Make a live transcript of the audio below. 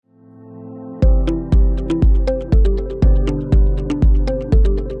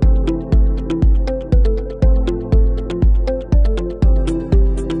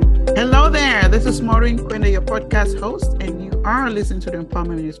is Maureen Quenda, your podcast host, and you are listening to the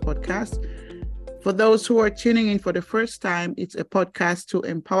Empowerment News podcast. For those who are tuning in for the first time, it's a podcast to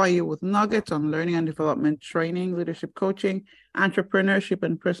empower you with nuggets on learning and development, training, leadership coaching, entrepreneurship,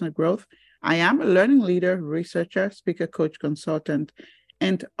 and personal growth. I am a learning leader, researcher, speaker, coach, consultant,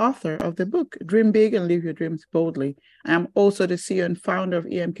 and author of the book, Dream Big and Live Your Dreams Boldly. I am also the CEO and founder of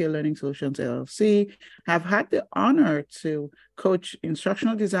EMK Learning Solutions, LLC. I've had the honor to coach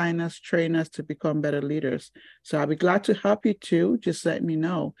instructional designers, trainers to become better leaders. So I'll be glad to help you too. Just let me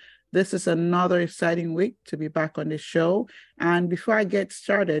know. This is another exciting week to be back on the show. And before I get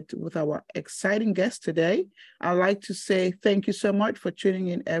started with our exciting guest today, I'd like to say thank you so much for tuning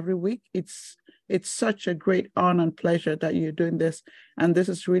in every week. It's such a great honor and pleasure that you're doing this. And this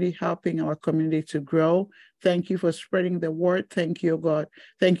is really helping our community to grow. Thank you for spreading the word. Thank you, God.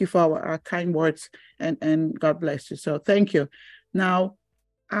 Thank you for our kind words, and God bless you. So thank you. Now,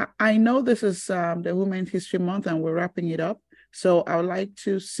 I know this is the Women's History Month and we're wrapping it up. So I would like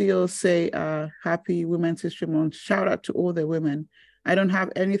to still say happy Women's History Month. Shout out to all the women. I don't have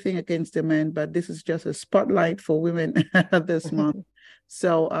anything against the men, but this is just a spotlight for women this month.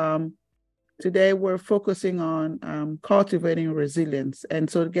 So today we're focusing on cultivating resilience. And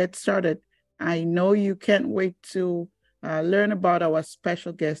so to get started, I know you can't wait to learn about our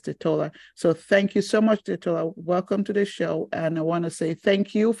special guest, Detola. So thank you so much, Detola. Welcome to the show. And I want to say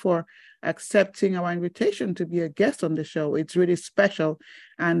thank you for accepting our invitation to be a guest on the show. It's really special.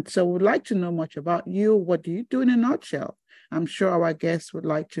 And so we'd like to know much about you. What do you do in a nutshell? I'm sure our guests would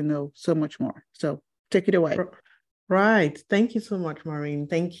like to know so much more. So take it away. Right. Thank you so much, Maureen.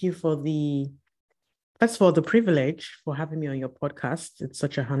 Thank you for first of all, the privilege for having me on your podcast. It's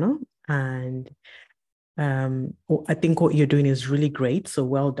such a honor. And I think what you're doing is really great. So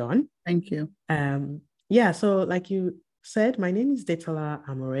well done. Thank you. So like you said, my name is Detola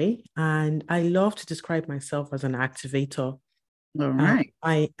Amure, and I love to describe myself as an activator. All right.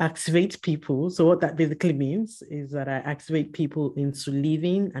 I activate people. So what that basically means is that I activate people into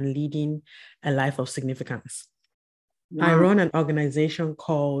living and leading a life of significance. Wow. I run an organization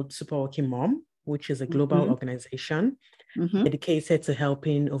called Superworking Mom, which is a global organization dedicated to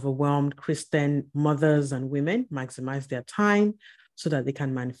helping overwhelmed Christian mothers and women maximize their time so that they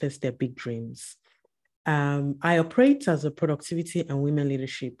can manifest their big dreams. I operate as a productivity and women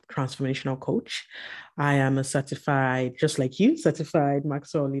leadership transformational coach. I am a certified, just like you, certified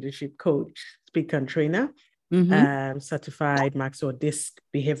Maxwell leadership coach, speaker and trainer, certified Maxwell DISC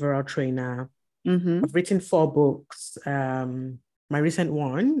behavioral trainer. I've written 4 books. My recent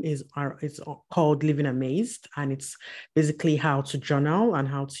one is called Living Amazed, and it's basically how to journal and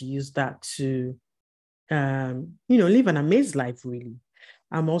how to use that to, live an amazed life, really.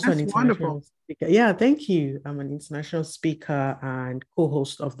 I'm also an international speaker. Yeah, thank you. I'm an international speaker and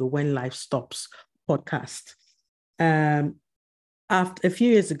co-host of the When Life Stops podcast. After a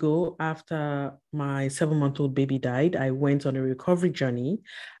few years ago, after my 7-month-old baby died, I went on a recovery journey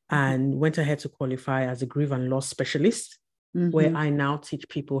and went ahead to qualify as a grief and loss specialist, where I now teach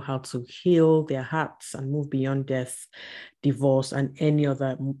people how to heal their hearts and move beyond death, divorce, and any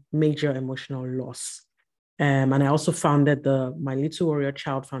other major emotional loss. And I also founded the My Little Warrior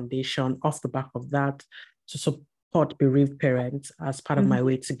Child Foundation off the back of that to support bereaved parents as part of my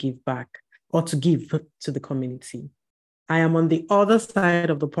way to give back or to give to the community. I am on the other side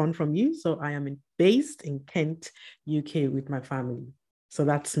of the pond from you. So I am based in Kent, UK with my family. So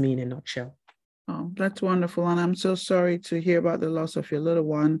that's me in a nutshell. Oh, that's wonderful. And I'm so sorry to hear about the loss of your little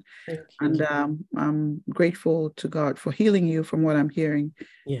one. Thank you. And I'm grateful to God for healing you from what I'm hearing.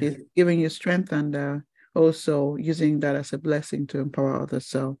 Yeah. He's giving you strength and also using that as a blessing to empower others.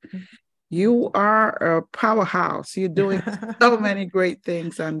 So you are a powerhouse. You're doing so many great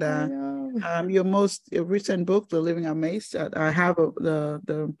things. And your most recent book, The Living Amazed, I have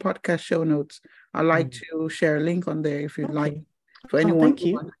the podcast show notes. I'd like to share a link on there if you'd like. For anyone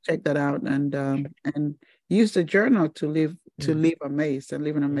who wants to check that out and use the journal to live amazed and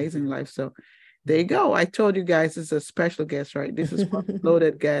live an amazing life. So there you go. I told you guys this is a special guest, right? This is a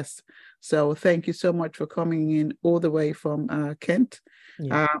loaded guest. So thank you so much for coming in all the way from Kent.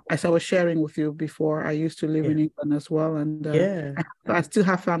 As I was sharing with you before, I used to live in England as well. And I still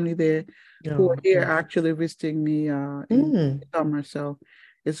have family there who are here actually visiting me in the summer. So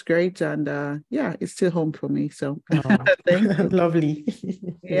it's great. And it's still home for me. So thank you. Lovely.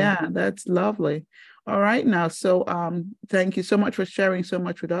 Yeah, that's lovely. All right now. So thank you so much for sharing so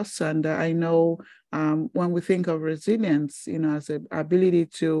much with us. And I know when we think of resilience, as an ability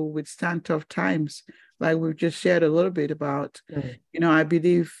to withstand tough times, like we've just shared a little bit about, I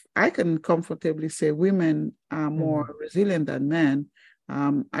believe I can comfortably say women are more resilient than men.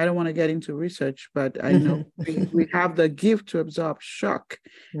 I don't want to get into research, but I know we have the gift to absorb shock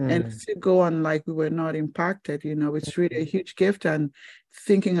and still go on like we were not impacted. It's really a huge gift. And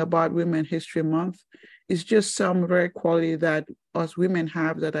thinking about Women History Month is just some rare quality that us women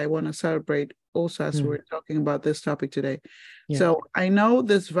have that I want to celebrate also as we're talking about this topic today. Yeah. So I know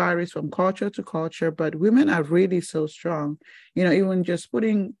this varies from culture to culture, but women are really so strong. Even just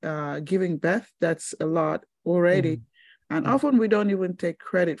giving birth, that's a lot already. And often we don't even take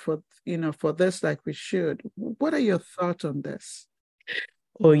credit for this like we should. What are your thoughts on this?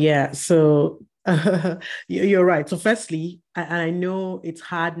 Oh, yeah. So you're right. So firstly, I know it's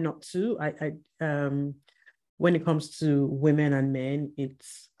hard not to. When it comes to women and men,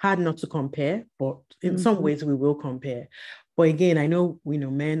 it's hard not to compare, but in some ways we will compare. But again, I know,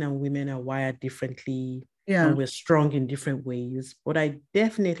 men and women are wired differently and we're strong in different ways. But I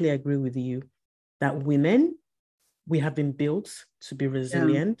definitely agree with you that women, we have been built to be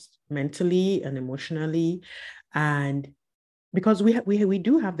resilient mentally and emotionally. And because we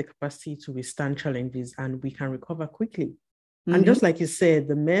do have the capacity to withstand challenges and we can recover quickly. And just like you said,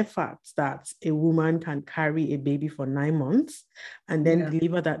 the mere fact that a woman can carry a baby for 9 months and then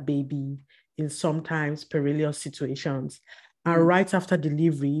deliver that baby in sometimes perilous situations. And right after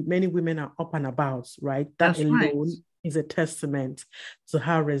delivery, many women are up and about, right? That alone is a testament to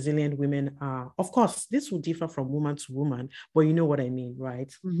how resilient women are. Of course, this will differ from woman to woman, but you know what I mean,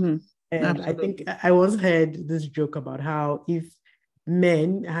 right? And absolutely. I think I once heard this joke about how if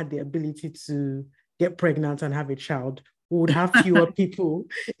men had the ability to get pregnant and have a child, we would have fewer people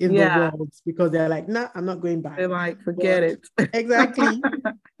in the world because they're like, nah, I'm not going back. They're like, forget it. Exactly.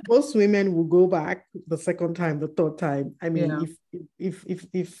 Most women will go back the second time, the third time. I mean, if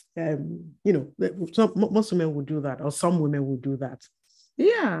most women will do that, or some women will do that.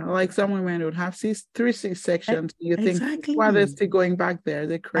 Yeah, like some women would have three C-sections. You think, why they're still going back there?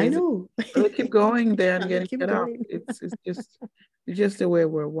 They're crazy. I know. They keep going there and getting it out. It's just the way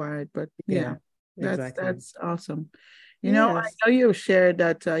we're wired. But that's awesome. I know you've shared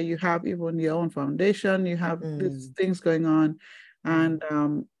that you have even your own foundation. You have these things going on, and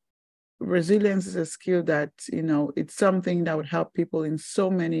resilience is a skill that it's something that would help people in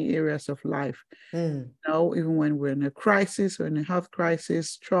so many areas of life. Even when we're in a crisis or in a health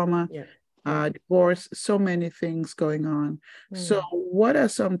crisis, trauma, divorce, so many things going on. So what are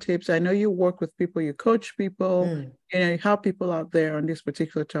some tips? I know you work with people, you coach people, you help people out there on this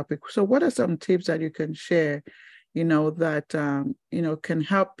particular topic. So what are some tips that you can share, that can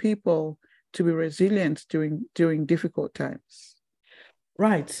help people to be resilient during difficult times?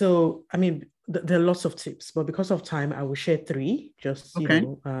 Right. So, I mean, there are lots of tips, but because of time, I will share 3 just,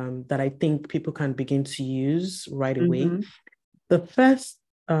 that I think people can begin to use right away. The first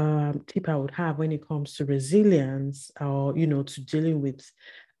tip I would have when it comes to resilience or, to dealing with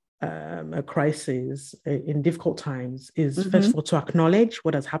a crisis in difficult times is first of all, to acknowledge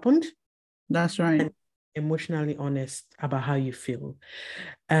what has happened. That's right. And emotionally honest about how you feel.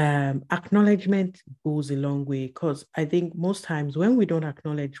 Acknowledgement goes a long way because I think most times when we don't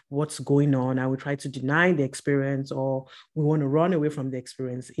acknowledge what's going on and we try to deny the experience or we want to run away from the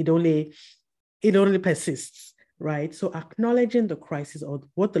experience, it only persists, right? So acknowledging the crisis or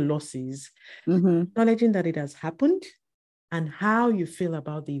what the loss is, acknowledging that it has happened and how you feel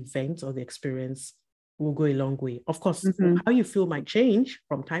about the event or the experience will go a long way. Of course, how you feel might change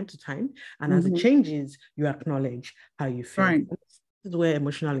from time to time. And as it changes, you acknowledge how you feel. Right. This is where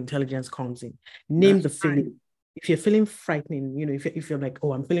emotional intelligence comes in. Name the feeling. Right. If you're feeling frightening, if you're like,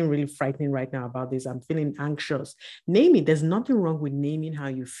 oh, I'm feeling really frightening right now about this, I'm feeling anxious, name it. There's nothing wrong with naming how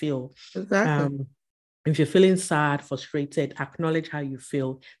you feel. Exactly. If you're feeling sad, frustrated, acknowledge how you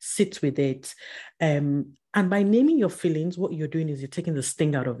feel, sit with it. And by naming your feelings, what you're doing is you're taking the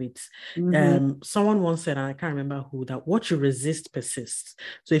sting out of it. Someone once said, and I can't remember who, that what you resist persists.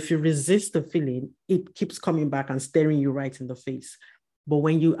 So if you resist the feeling, it keeps coming back and staring you right in the face. But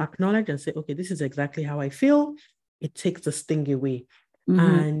when you acknowledge and say, okay, this is exactly how I feel, it takes the sting away.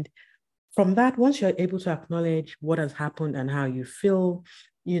 And from that, once you're able to acknowledge what has happened and how you feel,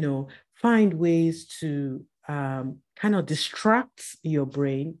 find ways to kind of distract your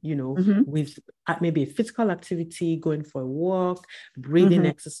brain, with maybe a physical activity, going for a walk, breathing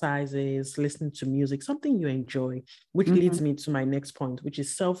exercises, listening to music, something you enjoy, which leads me to my next point, which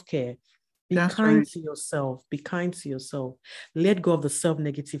is self-care. Be kind to yourself. Be kind to yourself. Let go of the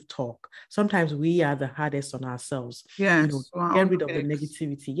self-negative talk. Sometimes we are the hardest on ourselves. Yes. Get rid of the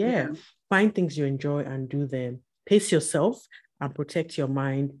negativity. Find things you enjoy and do them. Pace yourself and protect your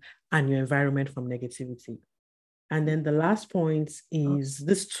mind and your environment from negativity. And then the last point is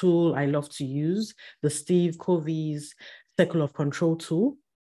this tool I love to use, the Steve Covey's circle of control tool.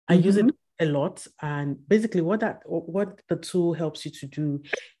 I use it a lot. And basically what the tool helps you to do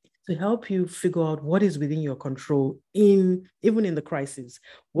to help you figure out what is within your control even in the crisis.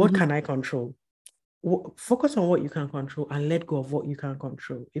 What can I control? Focus on what you can control and let go of what you can't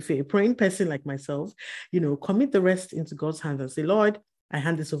control. If you're a praying person like myself, commit the rest into God's hands and say, Lord, I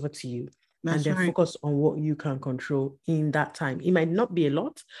hand this over to you. And then focus on what you can control in that time. It might not be a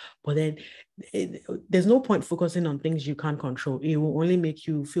lot, but then there's no point focusing on things you can't control. It will only make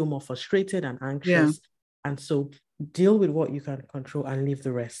you feel more frustrated and anxious. Yeah. And so deal with what you can control and leave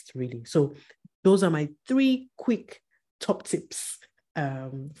the rest, really. So those are my 3 quick top tips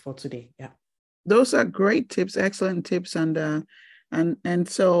for today. Yeah. Those are great tips, excellent tips. And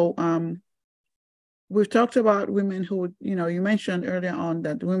so we've talked about women who, you mentioned earlier on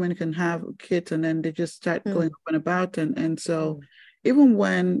that women can have kids and then they just start going up and about. And so even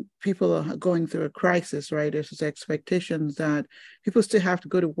when people are going through a crisis, right, there's this expectations that people still have to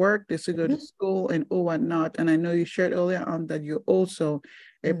go to work, they still go to school and whatnot. And I know you shared earlier on that you're also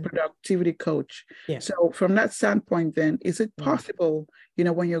a productivity coach. Yeah. So from that standpoint, then, is it possible,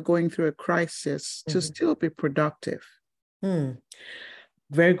 when you're going through a crisis to still be productive?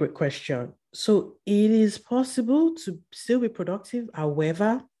 Very good question. So it is possible to still be productive.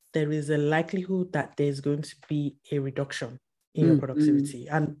 However, there is a likelihood that there's going to be a reduction in your productivity.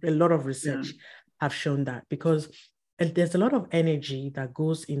 And a lot of research have shown that, because there's a lot of energy that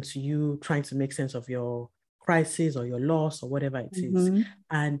goes into you trying to make sense of your crisis or your loss or whatever it is.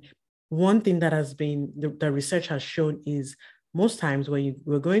 And one thing that has been, the research has shown is most times when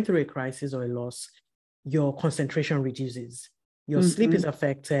we're going through a crisis or a loss, your concentration reduces. Your sleep is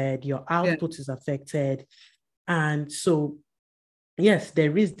affected, your output is affected. And so, yes,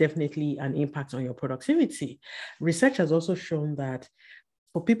 there is definitely an impact on your productivity. Research has also shown that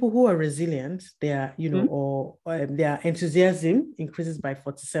for people who are resilient, their, their enthusiasm increases by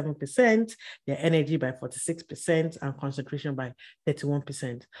 47%, their energy by 46%, and concentration by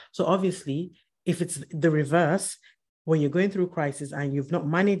 31%. So obviously, if it's the reverse, when you're going through crisis and you've not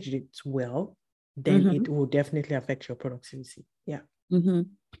managed it well, then it will definitely affect your productivity. Yeah.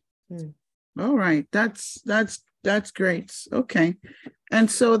 All right. That's great. Okay.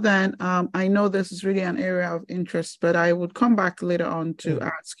 And so then I know this is really an area of interest, but I would come back later on to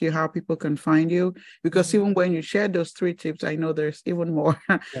ask you how people can find you, because even when you shared those 3 tips, I know there's even more.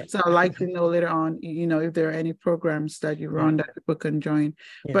 So I'd like to know later on, if there are any programs that you run that people can join.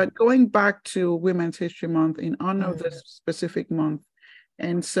 But going back to Women's History Month, in honor of this specific month,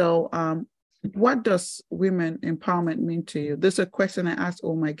 and so what does women empowerment mean to you? This is a question I ask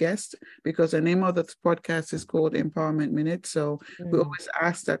all my guests because the name of the podcast is called Empowerment Minute. So we always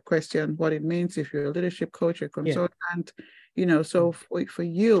ask that question, what it means if you're a leadership coach, a consultant, so for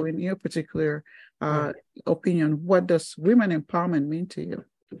you, in your particular opinion, what does women empowerment mean to you?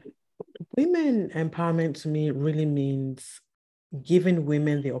 Women empowerment to me really means giving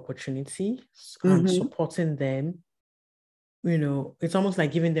women the opportunity and supporting them. It's almost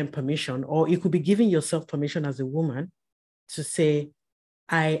like giving them permission, or it could be giving yourself permission as a woman to say,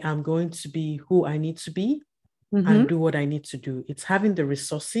 I am going to be who I need to be and do what I need to do. It's having the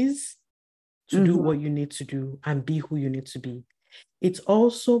resources to do what you need to do and be who you need to be. It's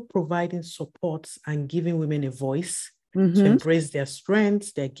also providing support and giving women a voice to embrace their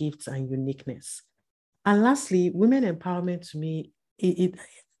strengths, their gifts, and uniqueness. And lastly, women empowerment to me,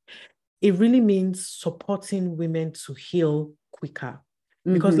 it really means supporting women to heal quicker.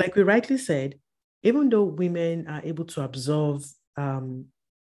 Because like we rightly said, even though women are able to absorb, things,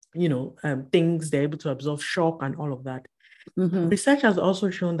 they're able to absorb shock and all of that. Research has also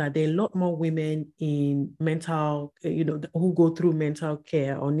shown that there are a lot more women in mental, who go through mental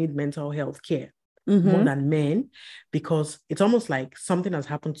care or need mental health care more than men, because it's almost like something has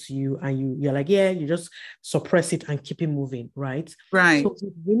happened to you and you're like, you just suppress it and keep it moving, right? Right. So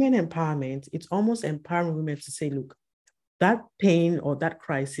with women empowerment, it's almost empowering women to say, look, that pain or that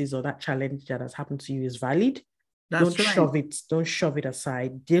crisis or that challenge that has happened to you is valid. Don't shove it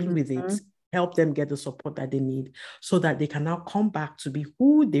aside, deal with it, help them get the support that they need so that they can now come back to be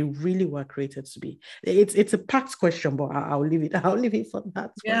who they really were created to be. It's a packed question, but I'll leave it for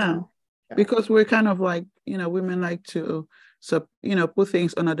that. Yeah. Because we're kind of like, women like to, put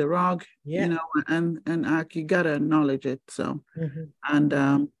things under the rug, and you gotta acknowledge it. So,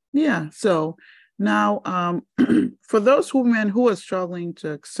 and so now, for those women who are struggling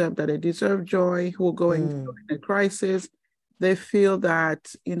to accept that they deserve joy, who are going through a crisis, they feel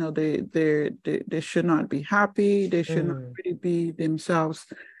that, they should not be happy, they should not really be themselves.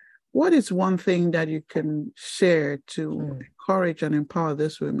 What is one thing that you can share to encourage and empower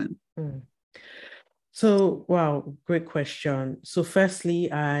these women? So, wow, great question. So,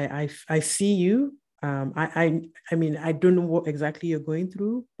 firstly, I see you. I mean, I don't know what exactly you're going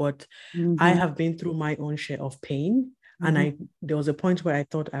through, but I have been through my own share of pain, and there was a point where I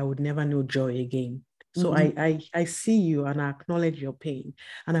thought I would never know joy again. So I see you and I acknowledge your pain,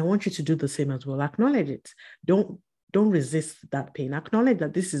 and I want you to do the same as well. Acknowledge it. Don't resist that pain. Acknowledge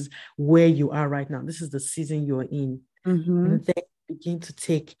that this is where you are right now. This is the season you're in, and then begin to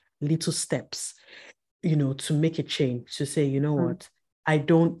take little steps, to make a change, to say, you know what, I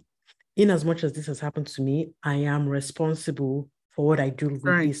don't, in as much as this has happened to me, I am responsible for what I do with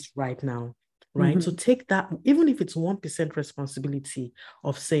this right now, right? So take that, even if it's 1% responsibility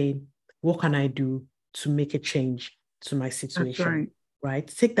of saying, what can I do to make a change to my situation, right?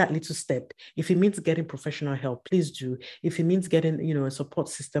 Take that little step. If it means getting professional help, please do. If it means getting, a support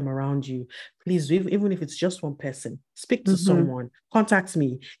system around you, please do. Even if it's just one person, speak to someone, contact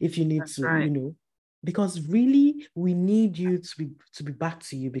me if you need to, because really we need you to be back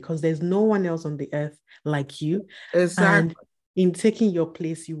to you, because there's no one else on the earth like you. And in taking your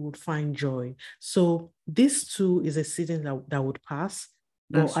place, you would find joy. So this too is a season that would pass.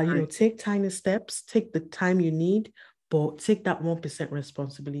 But take tiny steps, take the time you need, but take that 1%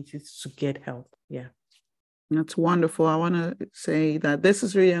 responsibility to get help. Yeah. That's wonderful. I want to say that this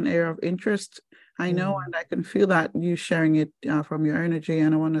is really an area of interest. I know, and I can feel that you sharing it from your energy.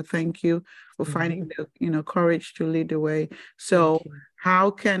 And I want to thank you for finding the courage to lead the way. So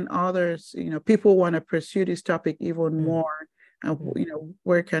how can others, people want to pursue this topic even more?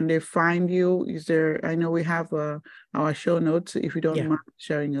 Where can they find you? I know we have our show notes, if you don't mind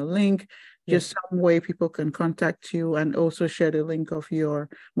sharing a link, just some way people can contact you, and also share the link of your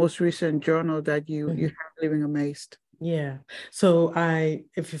most recent journal that you have, Living Amazed. Yeah. So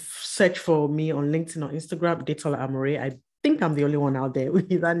if you search for me on LinkedIn or Instagram, Detola Amure, I think I'm the only one out there with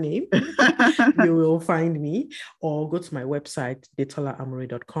that name. You will find me, or go to my website,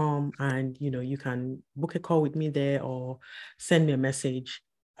 detolaamure.com, and you can book a call with me there, or send me a message.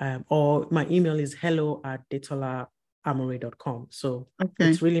 Or my email is hello@detolaamure.com. So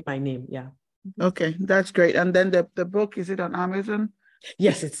it's really my name. Yeah. Okay, that's great. And then the book, is it on Amazon?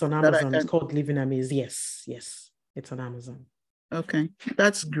 Yes, it's on Amazon. It's called Living Amazed. Yes. It's on Amazon. Okay,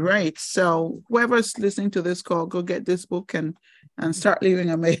 that's great. So whoever's listening to this call, go get this book and start living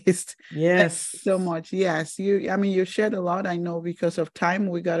amazed. Yes. Thank you so much. Yes, you shared a lot. I know because of time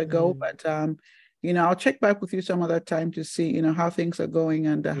we gotta go, but I'll check back with you some other time to see, how things are going,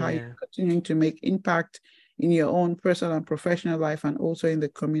 and how you're continuing to make impact in your own personal and professional life, and also in the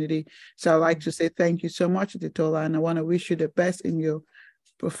community. So I'd like to say thank you so much, Detola, and I want to wish you the best in your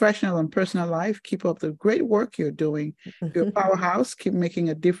professional and personal life. Keep up the great work you're doing. You're a powerhouse. Keep making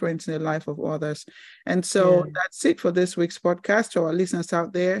a difference in the life of others. And so that's it for this week's podcast. To our listeners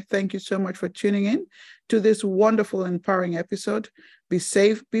out there, thank you so much for tuning in to this wonderful, empowering episode. Be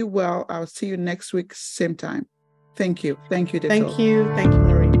safe, be well. I'll see you next week, same time. Thank you. Thank you, Detola. Thank you. Thank you,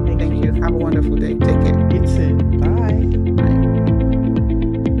 Maureen. Thank you. Have a wonderful day. Take care. You too.